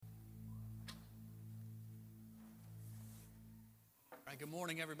Good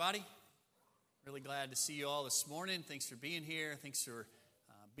morning, everybody. Really glad to see you all this morning. Thanks for being here. Thanks for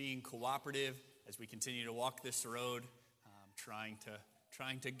being cooperative as we continue to walk this road, trying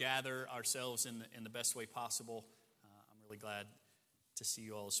to gather ourselves in the best way possible. I'm really glad to see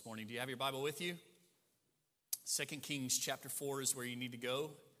you all this morning. Do you have your Bible with you? 2 Kings chapter 4 is where you need to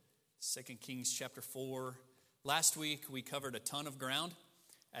go. 2 Kings chapter 4. Last week we covered a ton of ground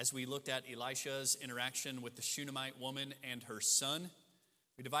as we looked at Elisha's interaction with the Shunammite woman and her son.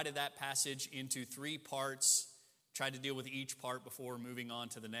 We divided that passage into 3 parts, tried to deal with each part before moving on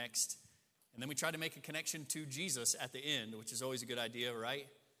to the next. And then we tried to make a connection to Jesus at the end, which is always a good idea, right?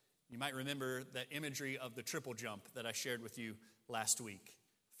 You might remember the imagery of the triple jump that I shared with you last week.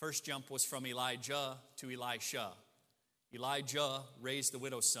 First jump was from Elijah to Elisha. Elijah raised the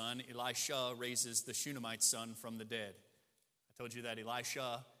widow's son. Elisha raises the Shunammite son from the dead. I told you that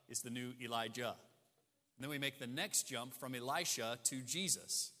Elisha is the new Elijah. And then we make the next jump from Elisha to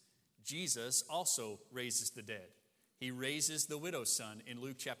Jesus. Jesus also raises the dead. He raises the widow's son in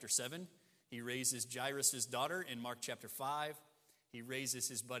Luke chapter 7. He raises Jairus' daughter in Mark chapter 5. He raises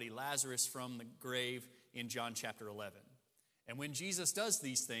his buddy Lazarus from the grave in John chapter 11. And when Jesus does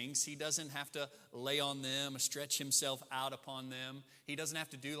these things, he doesn't have to lay on them, stretch himself out upon them. He doesn't have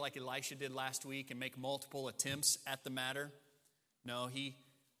to do like Elisha did last week and make multiple attempts at the matter. No, he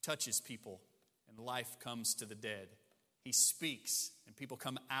touches people and life comes to the dead. He speaks and people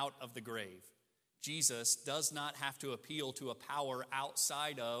come out of the grave. Jesus does not have to appeal to a power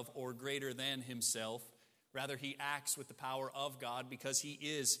outside of or greater than himself. Rather, he acts with the power of God because he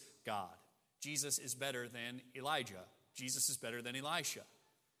is God. Jesus is better than Elijah. Jesus is better than Elisha.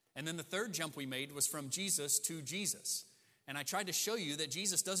 And then the third jump we made was from Jesus to Jesus. And I tried to show you that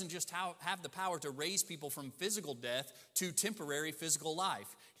Jesus doesn't just have the power to raise people from physical death to temporary physical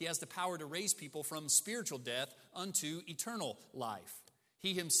life. He has the power to raise people from spiritual death unto eternal life.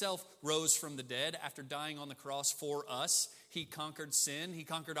 He himself rose from the dead after dying on the cross for us. He conquered sin. He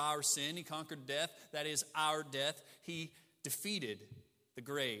conquered our sin. He conquered death. That is our death. He defeated the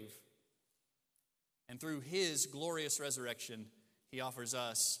grave. And through his glorious resurrection, he offers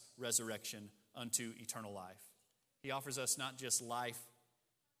us resurrection unto eternal life. He offers us not just life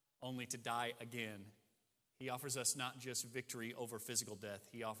only to die again. He offers us not just victory over physical death.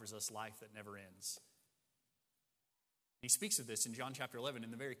 He offers us life that never ends. He speaks of this in John chapter 11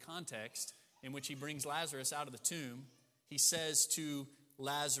 in the very context in which he brings Lazarus out of the tomb. He says to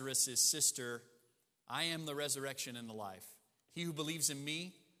Lazarus' sister, I am the resurrection and the life. He who believes in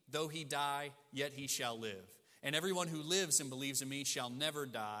me, though he die, yet he shall live. And everyone who lives and believes in me shall never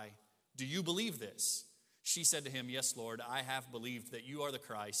die. Do you believe this? She said to him, Yes, Lord, I have believed that you are the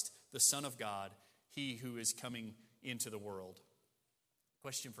Christ, the Son of God, he who is coming into the world. The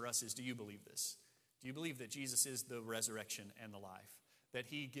question for us is, do you believe this? Do you believe that Jesus is the resurrection and the life? That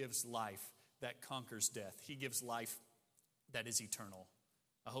he gives life that conquers death? He gives life that is eternal.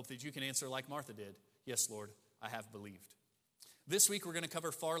 I hope that you can answer like Martha did. Yes, Lord, I have believed. This week we're going to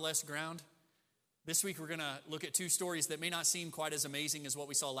cover far less ground. This week we're going to look at 2 stories that may not seem quite as amazing as what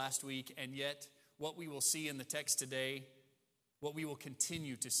we saw last week, and yet what we will see in the text today, what we will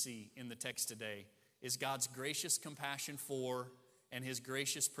continue to see in the text today, is God's gracious compassion for and his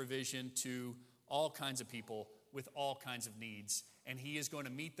gracious provision to all kinds of people with all kinds of needs. And he is going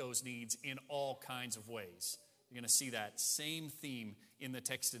to meet those needs in all kinds of ways. You're going to see that same theme in the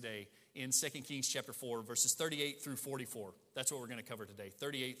text today in 2 Kings chapter 4, verses 38 through 44. That's what we're going to cover today,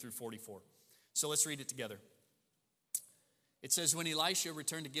 38 through 44. So let's read it together. It says, When Elisha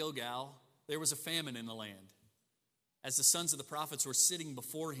returned to Gilgal, there was a famine in the land. As the sons of the prophets were sitting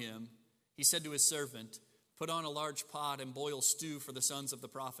before him, he said to his servant, Put on a large pot and boil stew for the sons of the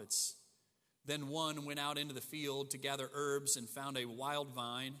prophets. Then one went out into the field to gather herbs and found a wild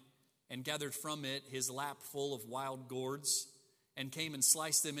vine and gathered from it his lap full of wild gourds and came and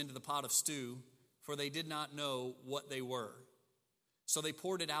sliced them into the pot of stew, for they did not know what they were. So they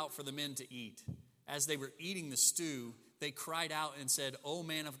poured it out for the men to eat. As they were eating the stew, they cried out and said, O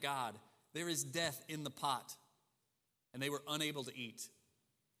man of God, there is death in the pot. And they were unable to eat.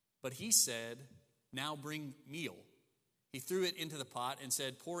 But he said, Now bring meal. He threw it into the pot and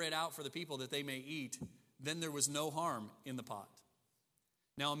said, Pour it out for the people that they may eat. Then there was no harm in the pot.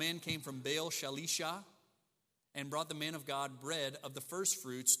 Now a man came from Baal Shalisha and brought the man of God bread of the first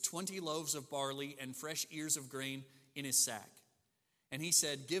fruits, 20 loaves of barley and fresh ears of grain in his sack. And he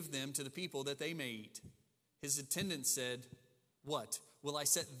said, Give them to the people that they may eat. His attendant said, What? Will I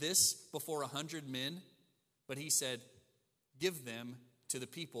set this before 100 men? But he said, Give them to the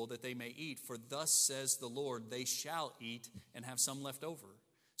people that they may eat. For thus says the Lord, they shall eat and have some left over.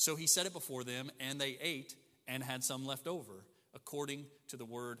 So he set it before them, and they ate and had some left over. according to the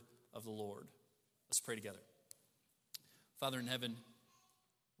word of the Lord. Let's pray together. Father in heaven,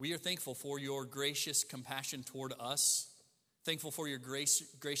 we are thankful for your gracious compassion toward us, thankful for your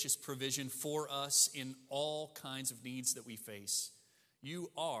gracious provision for us in all kinds of needs that we face. You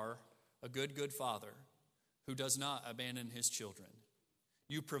are a good, good Father who does not abandon his children.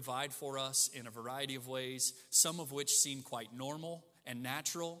 You provide for us in a variety of ways, some of which seem quite normal and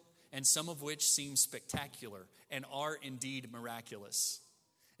natural, and some of which seem spectacular and are indeed miraculous.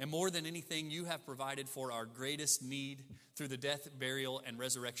 And more than anything, you have provided for our greatest need through the death, burial, and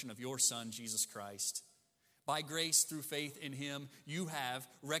resurrection of your Son, Jesus Christ. By grace, through faith in him, you have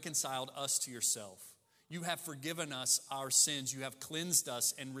reconciled us to yourself. You have forgiven us our sins. You have cleansed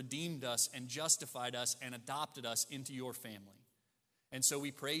us and redeemed us and justified us and adopted us into your family. And so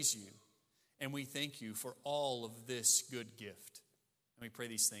we praise you and we thank you for all of this good gift. And we pray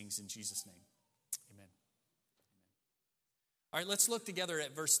these things in Jesus' name. Amen. All right, let's look together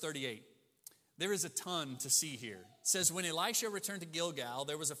at verse 38. There is a ton to see here. It says, when Elisha returned to Gilgal,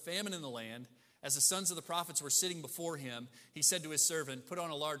 there was a famine in the land. As the sons of the prophets were sitting before him, he said to his servant, put on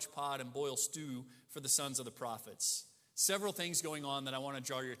a large pot and boil stew for the sons of the prophets. Several things going on that I want to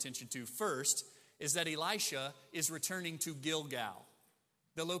draw your attention to. First is that Elisha is returning to Gilgal.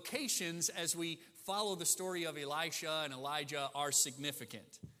 The locations as we follow the story of Elisha and Elijah are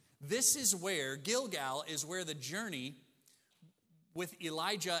significant. This is where, Gilgal is where the journey with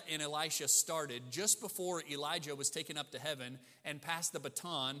Elijah and Elisha started, just before Elijah was taken up to heaven and passed the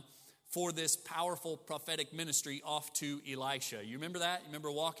baton for this powerful prophetic ministry off to Elisha. You remember that? You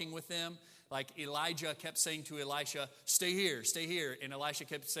remember walking with them? Like Elijah kept saying to Elisha, stay here, stay here. And Elisha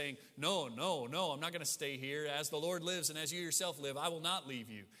kept saying, no, I'm not going to stay here. As the Lord lives and as you yourself live, I will not leave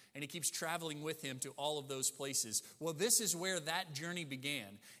you. And he keeps traveling with him to all of those places. Well, this is where that journey began.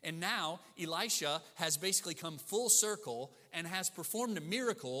 And now Elisha has basically come full circle and has performed a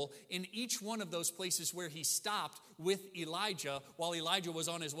miracle in each one of those places where he stopped with Elijah while Elijah was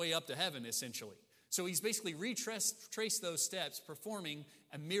on his way up to heaven, essentially. So he's basically retraced those steps, performing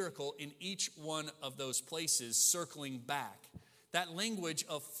a miracle in each one of those places, circling back. That language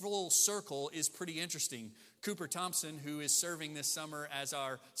of full circle is pretty interesting. Cooper Thompson, who is serving this summer as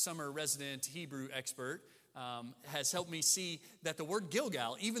our summer resident Hebrew expert, has helped me see that the word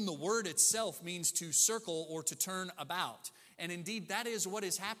Gilgal, even the word itself, means to circle or to turn about. And indeed, that is what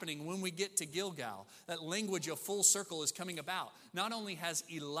is happening when we get to Gilgal. That language of full circle is coming about. Not only has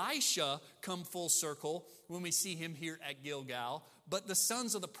Elisha come full circle when we see him here at Gilgal, but the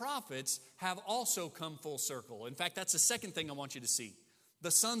sons of the prophets have also come full circle. In fact, that's the second thing I want you to see. The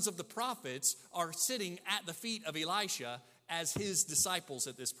sons of the prophets are sitting at the feet of Elisha as his disciples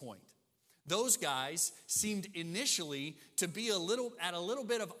at this point. Those guys seemed initially to be at a little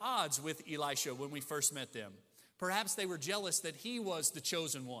bit of odds with Elisha when we first met them. Perhaps they were jealous that he was the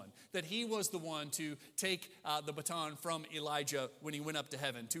chosen one, that he was the one to take the baton from Elijah when he went up to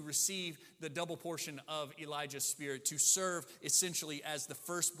heaven, to receive the double portion of Elijah's spirit, to serve essentially as the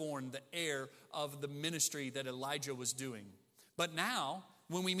firstborn, the heir of the ministry that Elijah was doing. But now,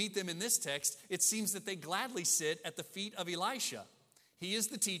 when we meet them in this text, it seems that they gladly sit at the feet of Elisha. He is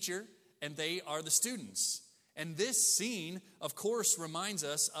the teacher, and they are the students. And this scene, of course, reminds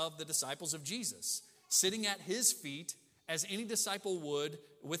us of the disciples of Jesus, sitting at his feet as any disciple would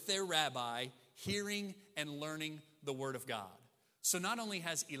with their rabbi, hearing and learning the word of God. So not only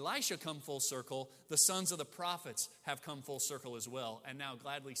has Elisha come full circle, the sons of the prophets have come full circle as well, and now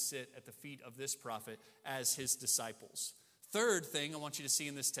gladly sit at the feet of this prophet as his disciples. Third thing I want you to see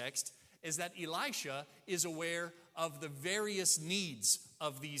in this text is that Elisha is aware of the various needs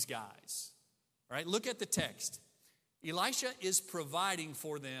of these guys. All right, look at the text. Elisha is providing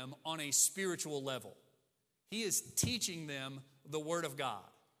for them on a spiritual level. He is teaching them the word of God.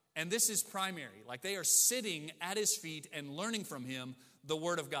 And this is primary. Like they are sitting at his feet and learning from him the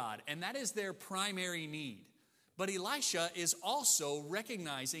word of God. And that is their primary need. But Elisha is also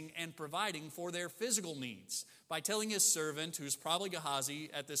recognizing and providing for their physical needs by telling his servant, who's probably Gehazi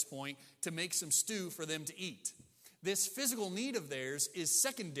at this point, to make some stew for them to eat. This physical need of theirs is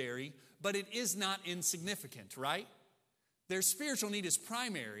secondary, but it is not insignificant, right? Their spiritual need is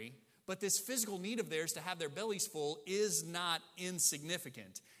primary, but this physical need of theirs to have their bellies full is not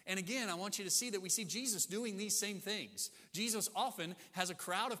insignificant. And again, I want you to see that we see Jesus doing these same things. Jesus often has a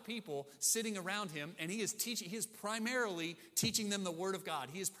crowd of people sitting around him, and he is primarily teaching them the word of God.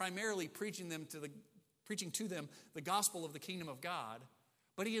 He is primarily preaching to them the gospel of the kingdom of God,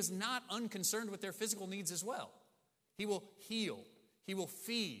 but he is not unconcerned with their physical needs as well. He will heal, he will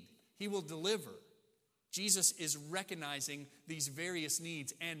feed, he will deliver. Jesus is recognizing these various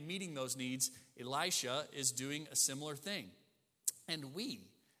needs and meeting those needs. Elisha is doing a similar thing. And we,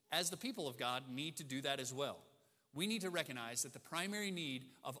 as the people of God, need to do that as well. We need to recognize that the primary need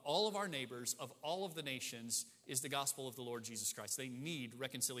of all of our neighbors, of all of the nations, is the gospel of the Lord Jesus Christ. They need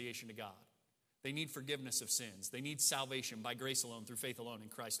reconciliation to God. They need forgiveness of sins. They need salvation by grace alone, through faith alone, in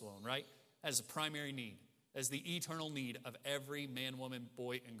Christ alone, right? That is a primary need. That is the eternal need of every man, woman,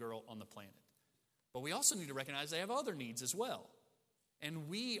 boy, and girl on the planet. But we also need to recognize they have other needs as well. And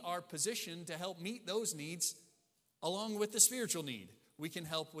we are positioned to help meet those needs along with the spiritual need. We can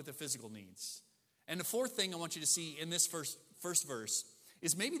help with the physical needs. And the fourth thing I want you to see in this first verse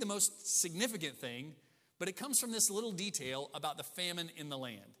is maybe the most significant thing, but it comes from this little detail about the famine in the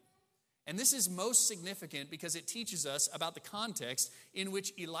land. And this is most significant because it teaches us about the context in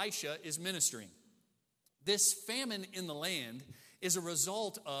which Elisha is ministering. This famine in the land is a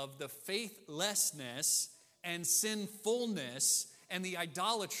result of the faithlessness and sinfulness and the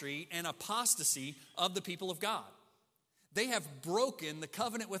idolatry and apostasy of the people of God. They have broken the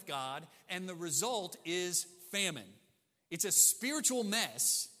covenant with God, and the result is famine. It's a spiritual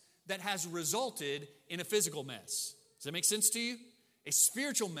mess that has resulted in a physical mess. Does that make sense to you? A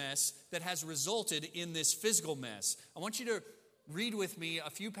spiritual mess that has resulted in this physical mess. I want you to read with me a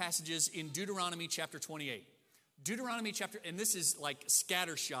few passages in Deuteronomy chapter 28. And this is like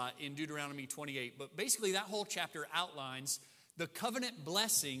scattershot in Deuteronomy 28, but basically that whole chapter outlines the covenant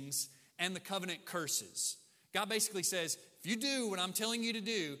blessings and the covenant curses. God basically says, if you do what I'm telling you to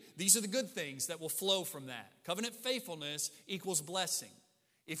do, these are the good things that will flow from that. Covenant faithfulness equals blessing.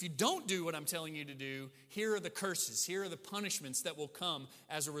 If you don't do what I'm telling you to do, here are the curses. Here are the punishments that will come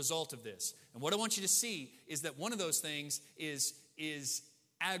as a result of this. And what I want you to see is that one of those things is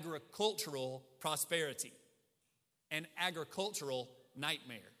agricultural prosperity, an agricultural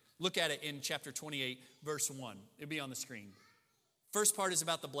nightmare. Look at it in chapter 28, verse 1. It'll be on the screen. First part is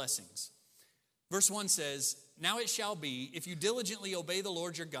about the blessings. Verse 1 says, "Now it shall be, if you diligently obey the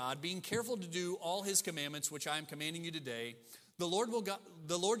Lord your God, being careful to do all his commandments, which I am commanding you today, the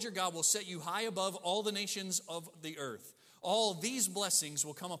Lord your God will set you high above all the nations of the earth. All these blessings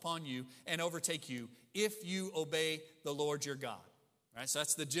will come upon you and overtake you if you obey the Lord your God." All right, so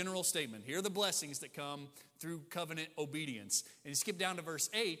that's the general statement. Here are the blessings that come through covenant obedience. And you skip down to verse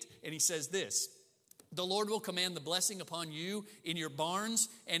 8, and he says this, "The Lord will command the blessing upon you in your barns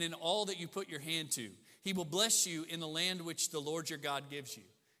and in all that you put your hand to. He will bless you in the land which the Lord your God gives you."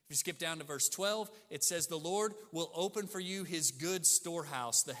 If you skip down to verse 12, it says, "The Lord will open for you his good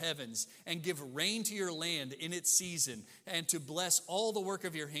storehouse, the heavens, and give rain to your land in its season, and to bless all the work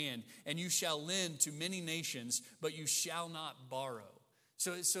of your hand. And you shall lend to many nations, but you shall not borrow."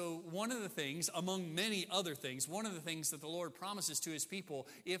 So one of the things, among many other things, one of the things that the Lord promises to his people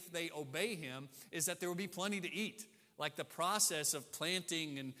if they obey him is that there will be plenty to eat. Like the process of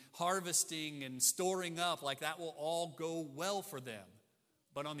planting and harvesting and storing up, like that will all go well for them.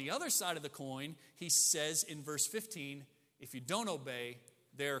 But on the other side of the coin, he says in verse 15, if you don't obey,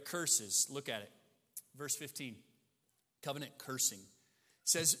 there are curses. Look at it. Verse 15, covenant cursing.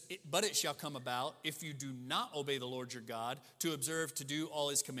 Says, "But it shall come about, if you do not obey the Lord your God, to observe to do all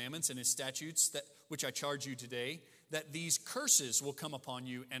his commandments and his statutes, that which I charge you today, that these curses will come upon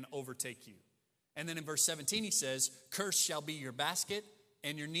you and overtake you." And then in verse 17 he says, "Cursed shall be your basket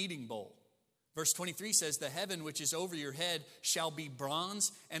and your kneading bowl." Verse 23 says, "The heaven which is over your head shall be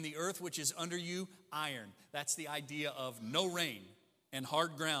bronze, and the earth which is under you iron." That's the idea of no rain and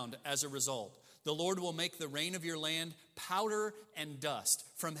hard ground as a result. "The Lord will make the rain of your land powder and dust.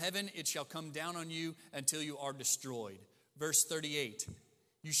 From heaven it shall come down on you until you are destroyed." Verse 38,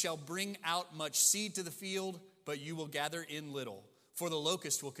 "You shall bring out much seed to the field, but you will gather in little, for the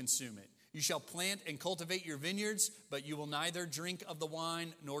locust will consume it. You shall plant and cultivate your vineyards, but you will neither drink of the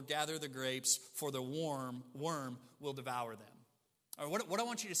wine nor gather the grapes, for the worm will devour them." All right, what I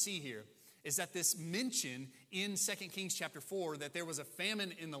want you to see here is that this mention in 2 Kings chapter 4 that there was a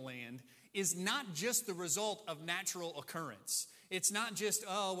famine in the land is not just the result of natural occurrence. It's not just,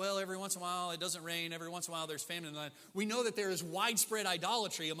 every once in a while it doesn't rain, every once in a while there's famine in the land. We know that there is widespread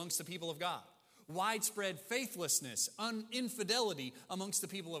idolatry amongst the people of God, widespread faithlessness, infidelity amongst the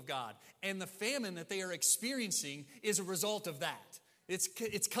people of God. And the famine that they are experiencing is a result of that.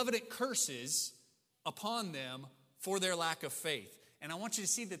 It's covenant curses upon them for their lack of faith. And I want you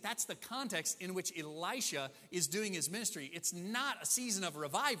to see that that's the context in which Elisha is doing his ministry. It's not a season of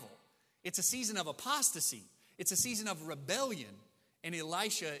revival. It's a season of apostasy. It's a season of rebellion. And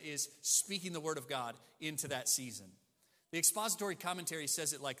Elisha is speaking the word of God into that season. The expository commentary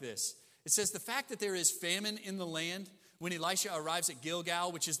says it like this. It says, "The fact that there is famine in the land when Elisha arrives at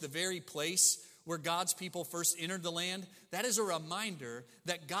Gilgal, which is the very place where God's people first entered the land, that is a reminder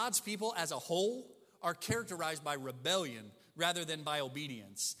that God's people as a whole are characterized by rebellion rather than by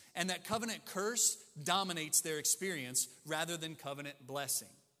obedience, and that covenant curse dominates their experience rather than covenant blessing.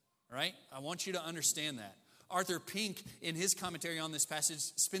 All right? I want you to understand that. Arthur Pink, in his commentary on this passage,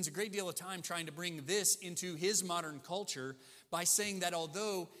 spends a great deal of time trying to bring this into his modern culture by saying that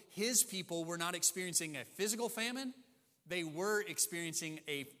although his people were not experiencing a physical famine, they were experiencing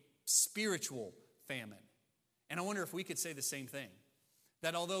a spiritual famine. And I wonder if we could say the same thing.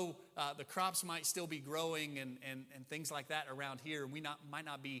 That although the crops might still be growing and things like that around here, we might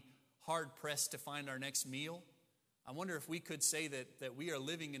not be hard-pressed to find our next meal, I wonder if we could say that we are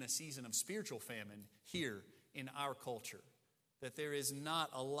living in a season of spiritual famine here in our culture. That there is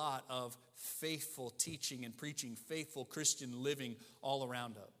not a lot of faithful teaching and preaching, faithful Christian living all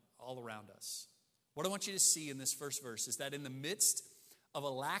around us. What I want you to see in this first verse is that in the midst of a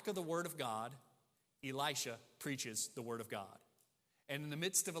lack of the Word of God, Elisha preaches the Word of God. And in the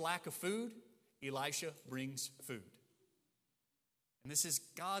midst of a lack of food, Elisha brings food. And this is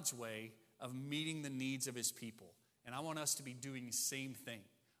God's way of meeting the needs of His people. And I want us to be doing the same thing.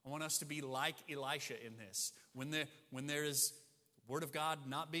 I want us to be like Elisha in this. When there is Word of God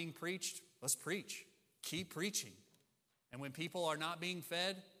not being preached, let's preach. Keep preaching. And when people are not being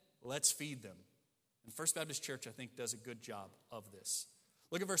fed, let's feed them. And First Baptist Church, I think, does a good job of this.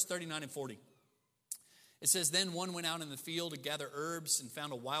 Look at verse 39 and 40. It says, "Then one went out in the field to gather herbs and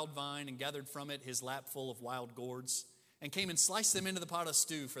found a wild vine and gathered from it his lap full of wild gourds and came and sliced them into the pot of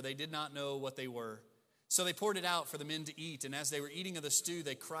stew, for they did not know what they were. So they poured it out for the men to eat. And as they were eating of the stew,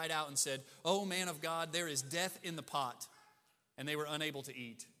 they cried out and said, 'O man of God, there is death in the pot.' And they were unable to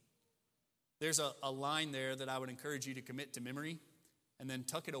eat." There's a line there that I would encourage you to commit to memory and then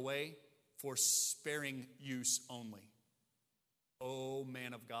tuck it away for sparing use only. "O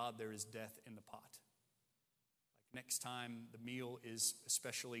man of God, there is death in the pot." Like next time the meal is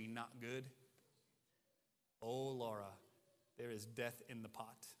especially not good, "Oh Laura, there is death in the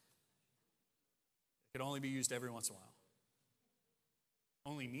pot." It can only be used every once in a while.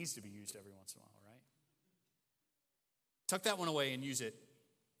 Only needs to be used every once in a while, right? Tuck that one away and use it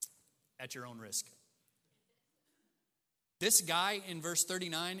at your own risk. This guy in verse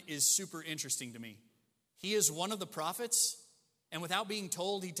 39 is super interesting to me. He is one of the prophets, and without being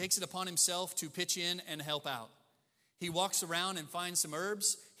told, he takes it upon himself to pitch in and help out. He walks around and finds some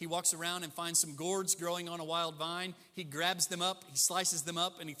herbs. He walks around and finds some gourds growing on a wild vine. He grabs them up, he slices them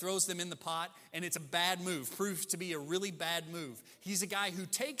up, and he throws them in the pot, and it's a bad move, proves to be a really bad move. He's a guy who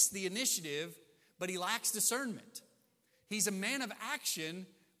takes the initiative, but he lacks discernment. He's a man of action,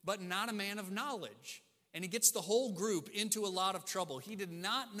 but not a man of knowledge. And he gets the whole group into a lot of trouble. He did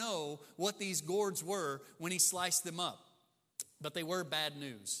not know what these gourds were when he sliced them up, but they were bad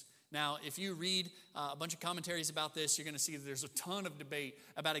news. Now, if you read a bunch of commentaries about this, you're going to see that there's a ton of debate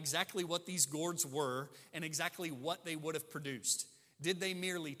about exactly what these gourds were and exactly what they would have produced. Did they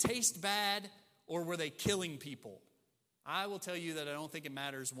merely taste bad, or were they killing people? I will tell you that I don't think it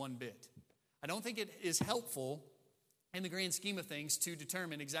matters one bit. I don't think it is helpful in the grand scheme of things to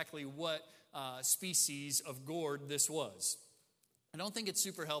determine exactly what species of gourd this was. I don't think it's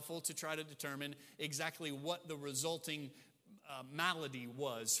super helpful to try to determine exactly what the resulting malady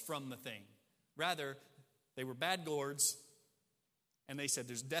was from the thing. Rather, they were bad gourds, and they said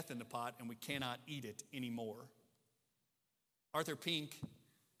there's death in the pot and we cannot eat it anymore. Arthur Pink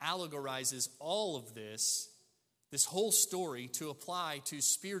allegorizes all of this whole story, to apply to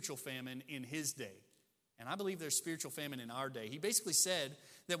spiritual famine in his day. And I believe there's spiritual famine in our day. He basically said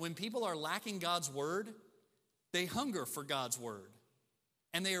that when people are lacking God's word, they hunger for God's word.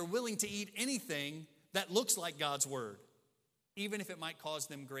 And they are willing to eat anything that looks like God's word, even if it might cause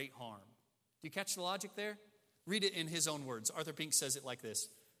them great harm. Do you catch the logic there? Read it in his own words. Arthur Pink says it like this.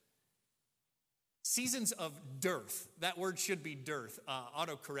 Seasons of dearth. That word should be dearth.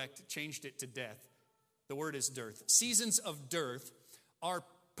 Autocorrect changed it to death. The word is dearth. Seasons of dearth are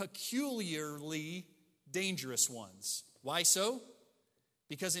peculiarly dangerous ones. Why so?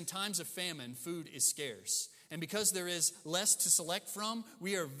 Because in times of famine, food is scarce. And because there is less to select from,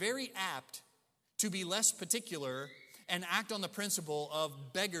 we are very apt to be less particular and act on the principle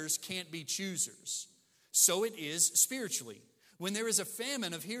of beggars can't be choosers. So it is spiritually. When there is a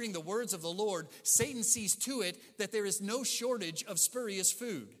famine of hearing the words of the Lord, Satan sees to it that there is no shortage of spurious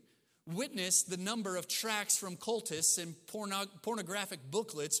food. Witness the number of tracts from cultists and pornographic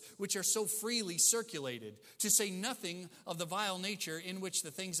booklets which are so freely circulated, to say nothing of the vile nature in which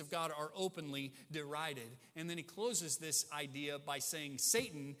the things of God are openly derided. And then he closes this idea by saying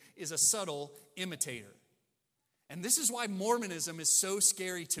Satan is a subtle imitator. And this is why Mormonism is so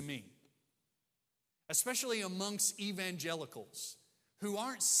scary to me, especially amongst evangelicals who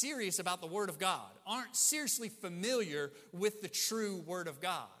aren't serious about the Word of God, aren't seriously familiar with the true Word of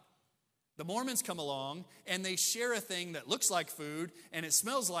God. The Mormons come along and they share a thing that looks like food and it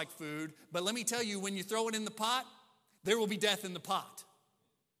smells like food, but let me tell you, when you throw it in the pot, there will be death in the pot.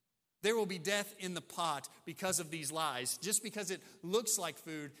 There will be death in the pot because of these lies. Just because it looks like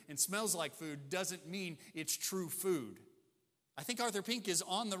food and smells like food doesn't mean it's true food. I think Arthur Pink is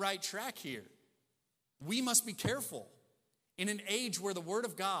on the right track here. We must be careful. In an age where the Word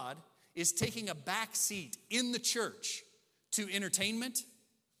of God is taking a back seat in the church to entertainment,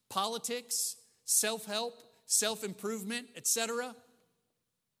 politics, self-help, self-improvement, etc.,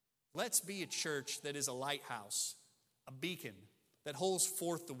 let's be a church that is a lighthouse, a beacon that holds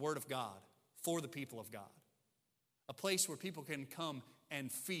forth the Word of God for the people of God. A place where people can come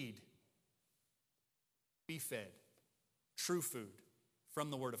and be fed, true food from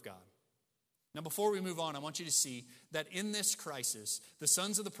the Word of God. Now, before we move on, I want you to see that in this crisis, the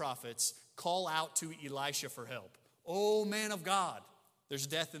sons of the prophets call out to Elisha for help. Oh, man of God, there's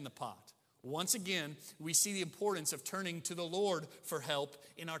death in the pot. Once again, we see the importance of turning to the Lord for help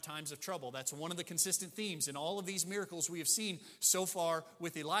in our times of trouble. That's one of the consistent themes in all of these miracles we have seen so far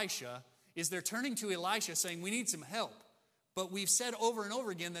with Elisha, is they're turning to Elisha saying, we need some help. But we've said over and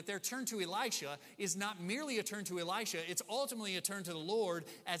over again that their turn to Elisha is not merely a turn to Elisha, it's ultimately a turn to the Lord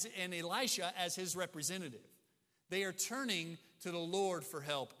and Elisha as his representative. They are turning to the Lord for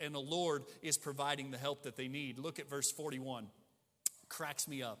help, and the Lord is providing the help that they need. Look at verse 41. Cracks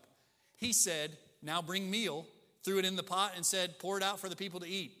me up. He said, now bring meal, threw it in the pot, and said, pour it out for the people to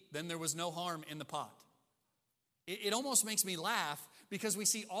eat. Then there was no harm in the pot. It almost makes me laugh because we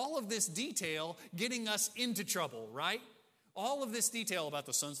see all of this detail getting us into trouble, right? All of this detail about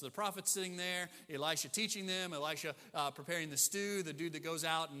the sons of the prophets sitting there, Elisha teaching them, Elisha preparing the stew, the dude that goes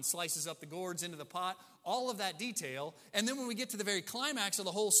out and slices up the gourds into the pot, all of that detail. And then when we get to the very climax of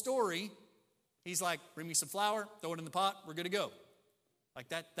the whole story, he's like, bring me some flour, throw it in the pot, we're good to go. Like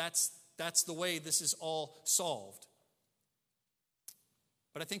that's the way this is all solved.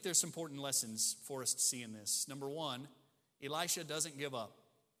 But I think there's some important lessons for us to see in this. Number one, Elisha doesn't give up.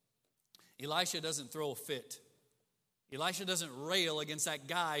 Elisha doesn't throw a fit. Elisha doesn't rail against that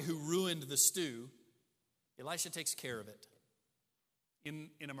guy who ruined the stew. Elisha takes care of it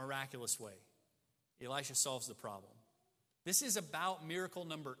in a miraculous way. Elisha solves the problem. This is about miracle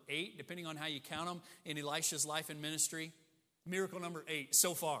number 8, depending on how you count them, in Elisha's life and ministry. Miracle number 8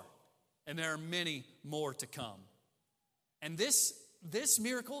 so far. And there are many more to come. And this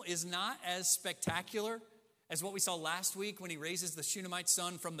miracle is not as spectacular as what we saw last week when he raises the Shunammite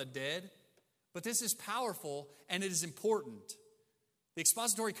son from the dead. But this is powerful and it is important. The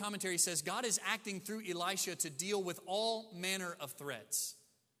expository commentary says God is acting through Elisha to deal with all manner of threats.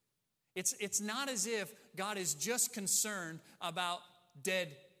 It's not as if God is just concerned about dead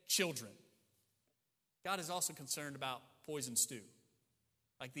children. God is also concerned about poison stew.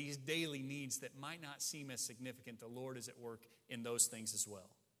 Like these daily needs that might not seem as significant, the Lord is at work in those things as well.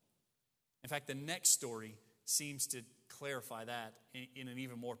 In fact, the next story seems to clarify that in an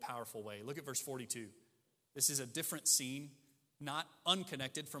even more powerful way. Look at verse 42. This is a different scene, not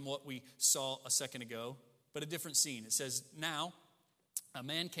unconnected from what we saw a second ago, but a different scene. It says, now a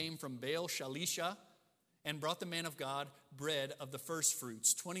man came from Baal Shalisha and brought the man of God bread of the first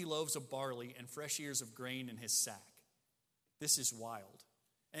fruits, 20 loaves of barley and fresh ears of grain in his sack. This is wild.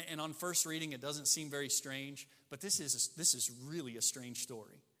 And on first reading, it doesn't seem very strange, but this is really a strange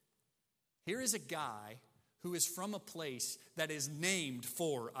story. Here is a guy who is from a place that is named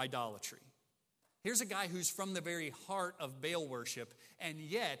for idolatry. Here's a guy who's from the very heart of Baal worship, and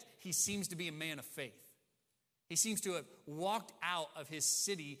yet he seems to be a man of faith. He seems to have walked out of his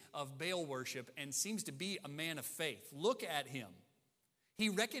city of Baal worship and seems to be a man of faith. Look at him. He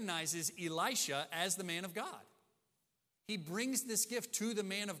recognizes Elisha as the man of God. He brings this gift to the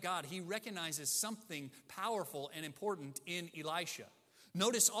man of God. He recognizes something powerful and important in Elisha.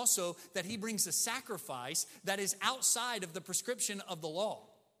 Notice also that he brings a sacrifice that is outside of the prescription of the law.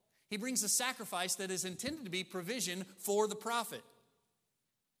 He brings a sacrifice that is intended to be provision for the prophet.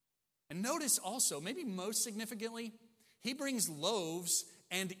 And notice also, maybe most significantly, he brings loaves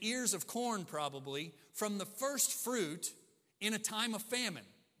and ears of corn probably from the first fruit in a time of famine.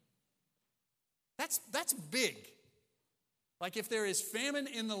 That's big. Like if there is famine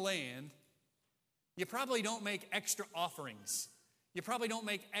in the land, you probably don't make extra offerings. You probably don't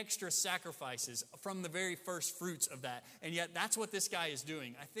make extra sacrifices from the very first fruits of that. And yet that's what this guy is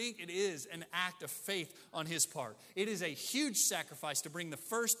doing. I think it is an act of faith on his part. It is a huge sacrifice to bring the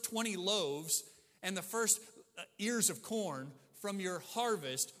first 20 loaves and the first ears of corn from your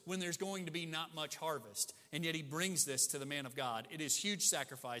harvest when there's going to be not much harvest. And yet he brings this to the man of God. It is huge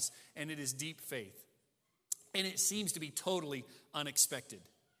sacrifice, and it is deep faith. And it seems to be totally unexpected,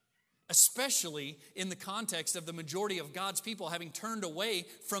 especially in the context of the majority of God's people having turned away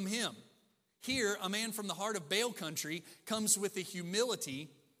from him. Here, a man from the heart of Baal country comes with the humility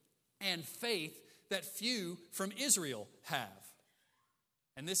and faith that few from Israel have.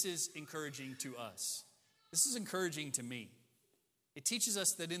 And this is encouraging to us. This is encouraging to me. It teaches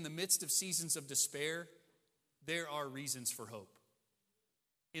us that in the midst of seasons of despair, there are reasons for hope.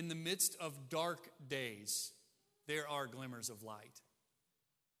 In the midst of dark days, there are glimmers of light.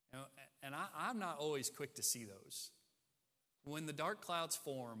 And I'm not always quick to see those. When the dark clouds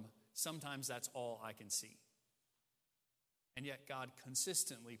form, sometimes that's all I can see. And yet God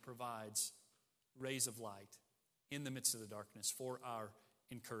consistently provides rays of light in the midst of the darkness for our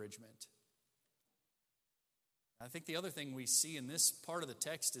encouragement. I think the other thing we see in this part of the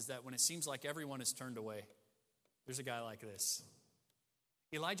text is that when it seems like everyone has turned away, there's a guy like this.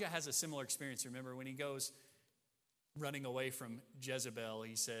 Elijah has a similar experience. Remember, when he goes running away from Jezebel,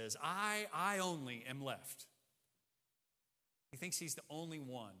 he says, I only am left. He thinks he's the only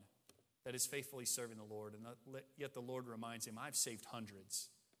one that is faithfully serving the Lord, and yet the Lord reminds him, I've saved hundreds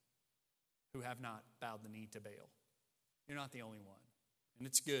who have not bowed the knee to Baal. You're not the only one. And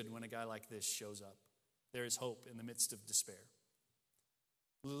it's good when a guy like this shows up. There is hope in the midst of despair.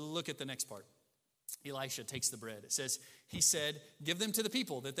 Look at the next part. Elisha takes the bread. It says, he said, give them to the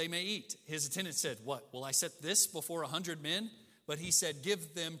people that they may eat. His attendant said, what? Will I set this before 100 men? But he said,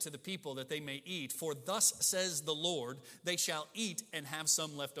 give them to the people that they may eat. For thus says the Lord, they shall eat and have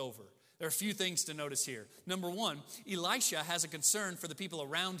some left over. There are a few things to notice here. Number one, Elisha has a concern for the people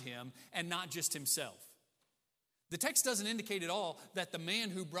around him and not just himself. The text doesn't indicate at all that the man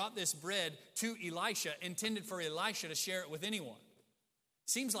who brought this bread to Elisha intended for Elisha to share it with anyone.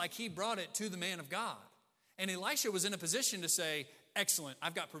 Seems like he brought it to the man of God. And Elisha was in a position to say, excellent,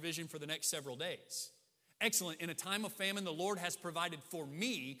 I've got provision for the next several days. Excellent, in a time of famine, the Lord has provided for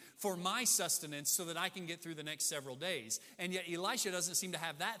me, for my sustenance, so that I can get through the next several days. And yet Elisha doesn't seem to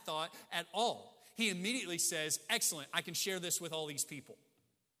have that thought at all. He immediately says, excellent, I can share this with all these people.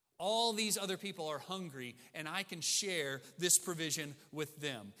 All these other people are hungry, and I can share this provision with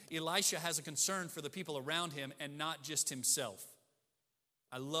them. Elisha has a concern for the people around him and not just himself.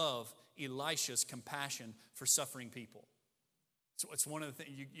 I love Elisha's compassion for suffering people. So it's one of the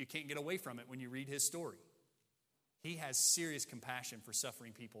things, you can't get away from it when you read his story. He has serious compassion for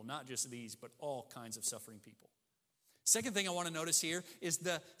suffering people, not just these, but all kinds of suffering people. Second thing I want to notice here is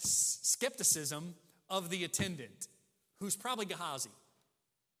the skepticism of the attendant, who's probably Gehazi.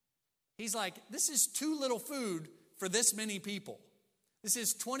 He's like, this is too little food for this many people. This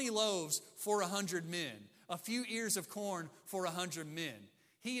is 20 loaves for 100 men, a few ears of corn for 100 men.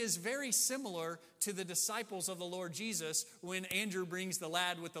 He is very similar to the disciples of the Lord Jesus when Andrew brings the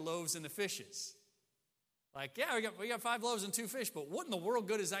lad with the loaves and the fishes. Like, yeah, we got 5 loaves and 2 fish, but what in the world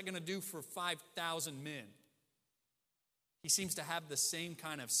good is that going to do for 5,000 men? He seems to have the same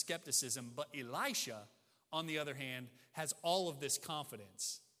kind of skepticism, but Elisha, on the other hand, has all of this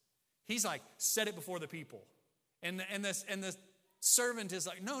confidence. He's like, set it before the people. And the servant is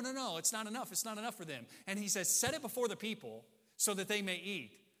like, no, it's not enough. It's not enough for them. And he says, set it before the people so that they may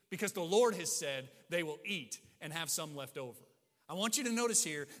eat, because the Lord has said they will eat and have some left over. I want you to notice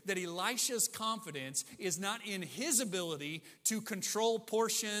here that Elisha's confidence is not in his ability to control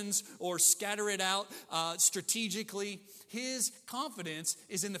portions or scatter it out strategically. His confidence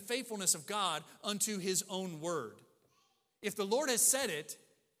is in the faithfulness of God unto his own word. If the Lord has said it,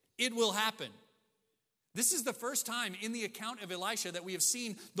 it will happen. This is the first time in the account of Elisha that we have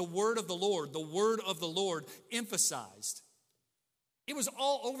seen the word of the Lord emphasized. It was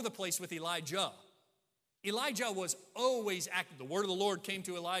all over the place with Elijah. Elijah was always active. The word of the Lord came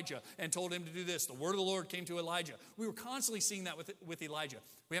to Elijah and told him to do this. The word of the Lord came to Elijah. We were constantly seeing that with Elijah.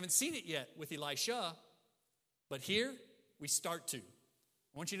 We haven't seen it yet with Elisha, but here we start to.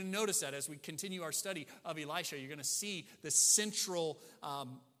 I want you to notice that as we continue our study of Elisha, you're going to see the central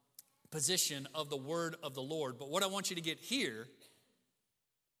position of the word of the Lord. But what I want you to get here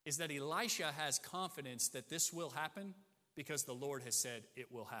is that Elisha has confidence that this will happen because the Lord has said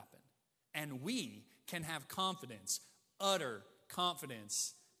it will happen. And we can have confidence, utter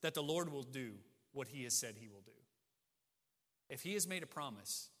confidence, that the Lord will do what he has said he will do. If he has made a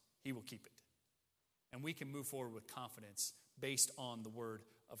promise, he will keep it. And we can move forward with confidence based on the word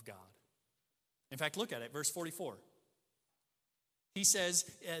of God. In fact, look at it, verse 44. He says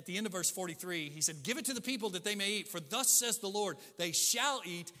at the end of verse 43, he said, "Give it to the people that they may eat, for thus says the Lord, they shall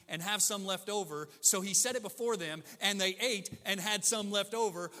eat and have some left over." So he set it before them, and they ate and had some left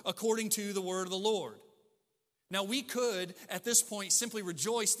over according to the word of the Lord. Now we could, at this point, simply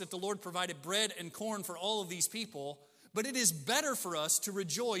rejoice that the Lord provided bread and corn for all of these people, but it is better for us to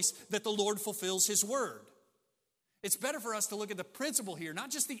rejoice that the Lord fulfills his word. It's better for us to look at the principle here,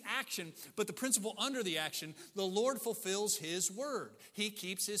 not just the action, but the principle under the action. The Lord fulfills his word. He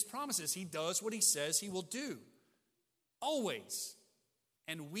keeps his promises. He does what he says he will do. Always.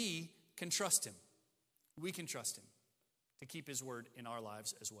 And we can trust him. We can trust him to keep his word in our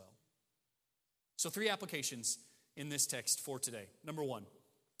lives as well. So 3 applications in this text for today. Number 1,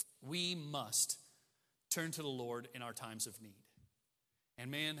 we must turn to the Lord in our times of need. And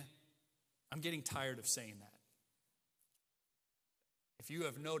man, I'm getting tired of saying that. If you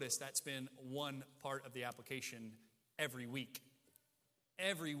have noticed, that's been one part of the application every week.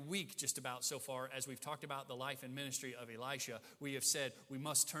 Every week, just about so far, as we've talked about the life and ministry of Elisha, we have said we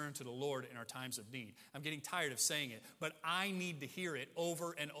must turn to the Lord in our times of need. I'm getting tired of saying it, but I need to hear it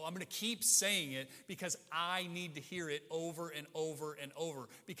over and over. I'm going to keep saying it because I need to hear it over and over and over,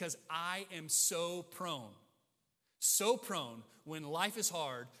 because I am so prone when life is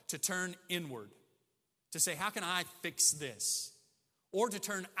hard to turn inward, to say, how can I fix this? Or to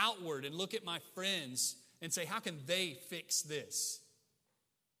turn outward and look at my friends and say, how can they fix this?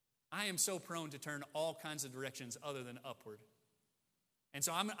 I am so prone to turn all kinds of directions other than upward. And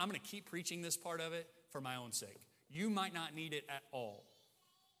so I'm going to keep preaching this part of it for my own sake. You might not need it at all,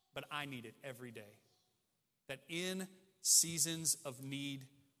 but I need it every day. That in seasons of need,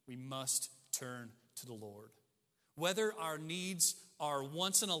 we must turn to the Lord. Whether our needs are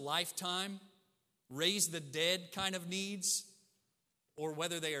once in a lifetime, raise the dead kind of needs, or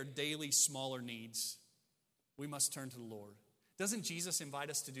whether they are daily smaller needs, we must turn to the Lord. Doesn't Jesus invite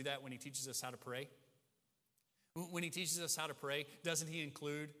us to do that when he teaches us how to pray? When he teaches us how to pray, doesn't he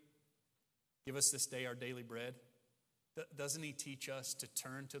include, give us this day our daily bread? Doesn't he teach us to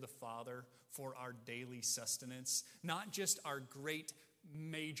turn to the Father for our daily sustenance? Not just our great,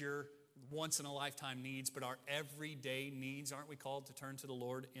 major, once-in-a-lifetime needs, but our everyday needs. Aren't we called to turn to the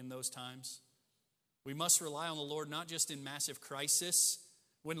Lord in those times? We must rely on the Lord not just in massive crisis,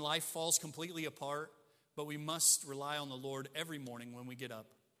 when life falls completely apart, but we must rely on the Lord every morning when we get up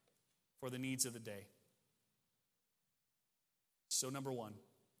for the needs of the day. So number 1,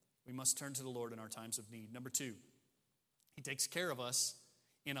 we must turn to the Lord in our times of need. Number 2, he takes care of us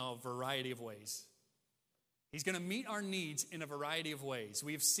in a variety of ways. He's going to meet our needs in a variety of ways.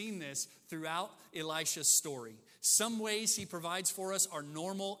 We have seen this throughout Elisha's story. Some ways he provides for us are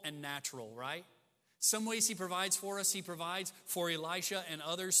normal and natural, right? Some ways he provides for us, he provides for Elisha and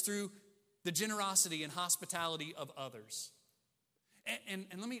others through the generosity and hospitality of others. And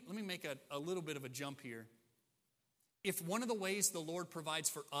let me make a little bit of a jump here. If one of the ways the Lord provides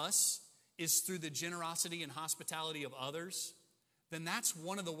for us is through the generosity and hospitality of others, then that's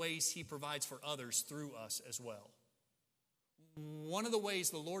one of the ways he provides for others through us as well. One of the ways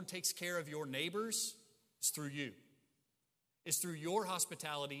the Lord takes care of your neighbors is through you. It's through your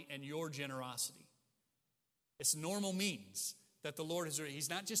hospitality and your generosity. It's normal means that the Lord he's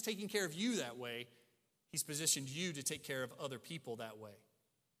not just taking care of you that way, he's positioned you to take care of other people that way.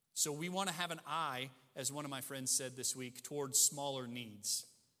 So we want to have an eye, as one of my friends said this week, towards smaller needs.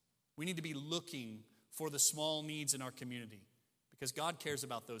 We need to be looking for the small needs in our community because God cares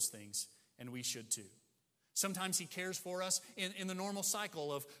about those things, and we should too. Sometimes he cares for us in the normal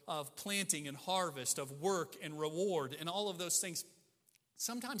cycle of planting and harvest, of work and reward, and all of those things.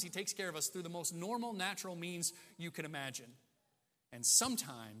 Sometimes he takes care of us through the most normal, natural means you can imagine. And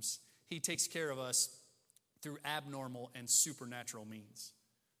sometimes he takes care of us through abnormal and supernatural means,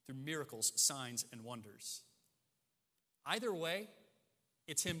 through miracles, signs, and wonders. Either way,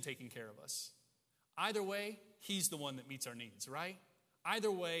 it's him taking care of us. Either way, he's the one that meets our needs, right?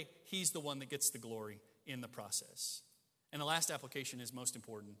 Either way, he's the one that gets the glory in the process. And the last application is most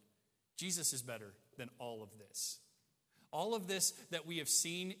important. Jesus is better than all of this. All of this that we have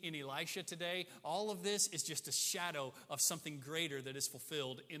seen in Elisha today, all of this is just a shadow of something greater that is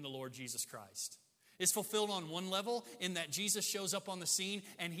fulfilled in the Lord Jesus Christ. It's fulfilled on one level in that Jesus shows up on the scene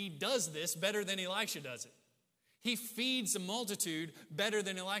and he does this better than Elisha does it. He feeds the multitude better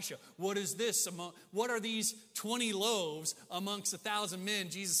than Elisha. What is this? What are these 20 loaves amongst 1,000 men?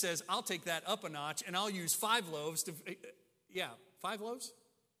 Jesus says, I'll take that up a notch and I'll use 5 loaves to, 5 loaves?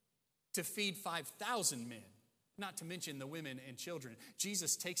 To feed 5,000 men. Not to mention the women and children.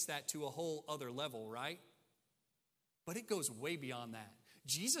 Jesus takes that to a whole other level, right? But it goes way beyond that.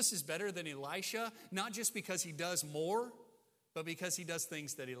 Jesus is better than Elisha, not just because he does more, but because he does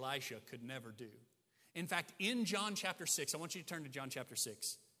things that Elisha could never do. In fact, in John chapter 6, I want you to turn to John chapter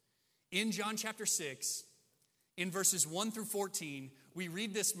 6. In John chapter 6, in verses 1 through 14, we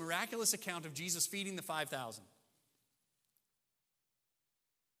read this miraculous account of Jesus feeding the 5,000.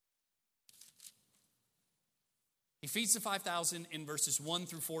 He feeds the 5,000 in verses 1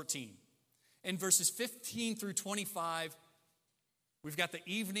 through 14. In verses 15 through 25, we've got the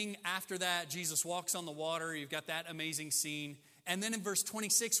evening after that. Jesus walks on the water. You've got that amazing scene. And then in verse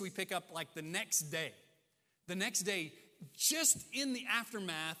 26, we pick up like the next day. The next day, just in the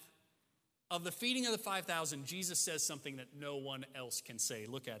aftermath of the feeding of the 5,000, Jesus says something that no one else can say.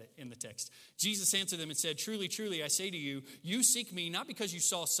 Look at it in the text. Jesus answered them and said, "Truly, truly, I say to you, you seek me not because you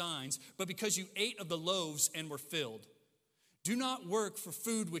saw signs, but because you ate of the loaves and were filled. Do not work for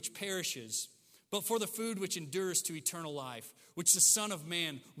food which perishes, but for the food which endures to eternal life, which the Son of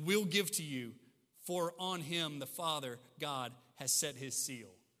Man will give to you. For on him the Father, God, has set his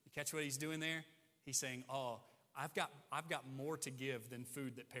seal." You catch what he's doing there? He's saying, I've got more to give than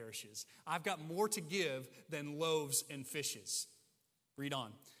food that perishes. I've got more to give than loaves and fishes. Read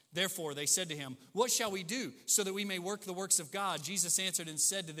on. Therefore, they said to him, "What shall we do so that we may work the works of God?" Jesus answered and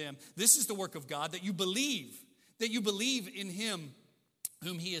said to them, "This is the work of God, that you believe in him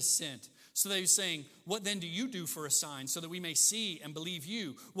whom he has sent." So they were saying, "What then do you do for a sign so that we may see and believe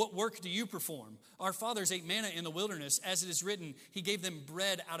you? What work do you perform? Our fathers ate manna in the wilderness, as it is written, he gave them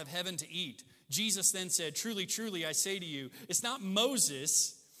bread out of heaven to eat." Jesus then said, "Truly, truly, I say to you, it's not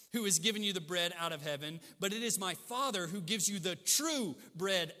Moses who has given you the bread out of heaven, but it is my Father who gives you the true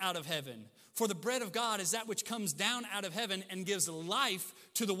bread out of heaven. For the bread of God is that which comes down out of heaven and gives life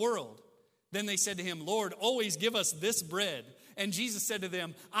to the world." Then they said to him, "Lord, always give us this bread." And Jesus said to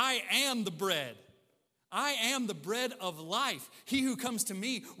them, "I am the bread. I am the bread of life. He who comes to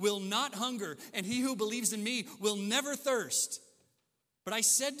me will not hunger, and he who believes in me will never thirst. But I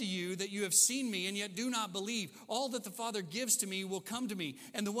said to you that you have seen me and yet do not believe. All that the Father gives to me will come to me,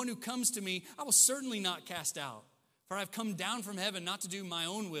 and the one who comes to me I will certainly not cast out. For I have come down from heaven not to do my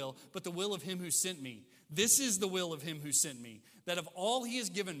own will, but the will of him who sent me. This is the will of him who sent me, that of all he has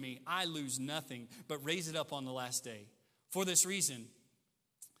given me, I lose nothing, but raise it up on the last day. For this reason,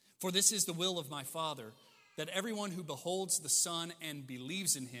 for this is the will of my Father, that everyone who beholds the Son and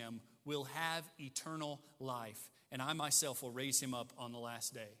believes in him will have eternal life, and I myself will raise him up on the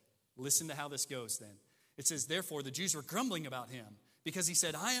last day." Listen to how this goes then. It says, "Therefore the Jews were grumbling about him, because he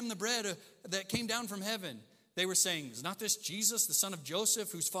said, 'I am the bread that came down from heaven.' They were saying, 'Is not this Jesus, the son of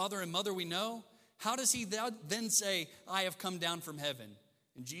Joseph, whose father and mother we know? How does he then say, I have come down from heaven?'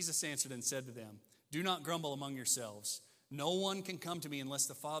 And Jesus answered and said to them, 'Do not grumble among yourselves. No one can come to me unless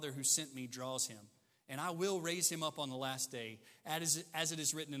the Father who sent me draws him. And I will raise him up on the last day, as it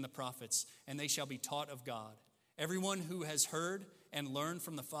is written in the prophets, and they shall be taught of God. Everyone who has heard and learned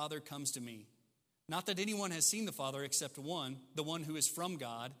from the Father comes to me. Not that anyone has seen the Father except one, the one who is from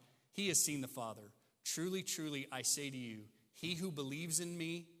God. He has seen the Father. Truly, truly, I say to you, he who believes in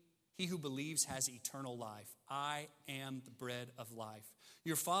me, he who believes has eternal life. I am the bread of life.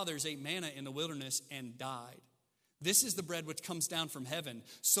 Your fathers ate manna in the wilderness and died. This is the bread which comes down from heaven,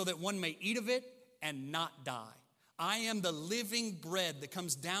 so that one may eat of it and not die. I am the living bread that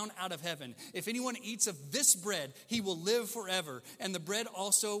comes down out of heaven. If anyone eats of this bread, he will live forever. And the bread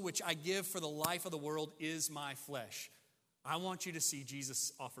also which I give for the life of the world is my flesh." I want you to see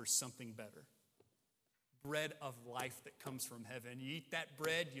Jesus offers something better. Bread of life that comes from heaven. You eat that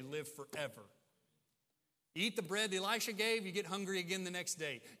bread, you live forever. You eat the bread Elisha gave, you get hungry again the next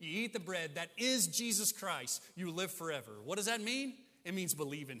day. You eat the bread that is Jesus Christ, you live forever. What does that mean? It means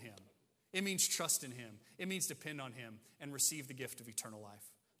believe in him. It means trust in him. It means depend on him and receive the gift of eternal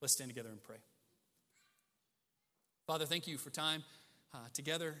life. Let's stand together and pray. Father, thank you for time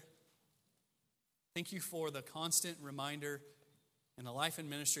together. Thank you for the constant reminder in the life and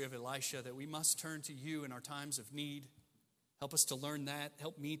ministry of Elisha that we must turn to you in our times of need. Help us to learn that.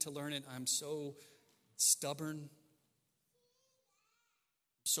 Help me to learn it. I'm so stubborn,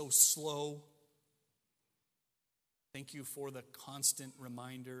 so slow. Thank you for the constant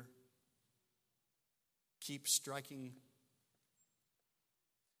reminder. Keep striking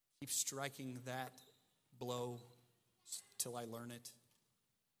that blow till I learn it.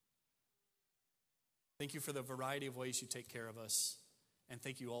 Thank you for the variety of ways you take care of us. And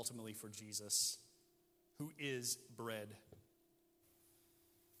thank you ultimately for Jesus, who is bread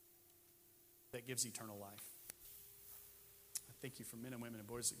that gives eternal life. I thank you for men and women and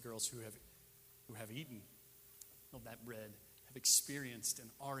boys and girls who have eaten of that bread, have experienced and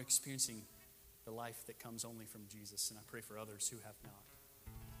are experiencing the life that comes only from Jesus. And I pray for others who have not,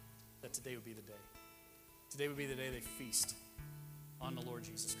 that today would be the day. Today would be the day they feast on the Lord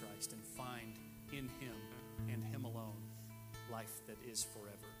Jesus Christ and find in him and him alone life that is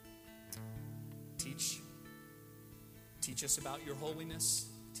forever. Teach us about your holiness.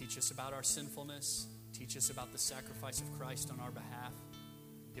 Teach us about our sinfulness. Teach us about the sacrifice of Christ on our behalf.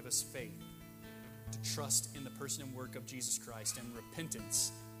 Give us faith to trust in the person and work of Jesus Christ, and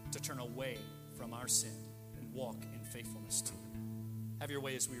repentance to turn away from our sin and walk in faithfulness to you. Have your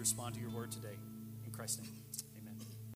way as we respond to your word today. In Christ's name.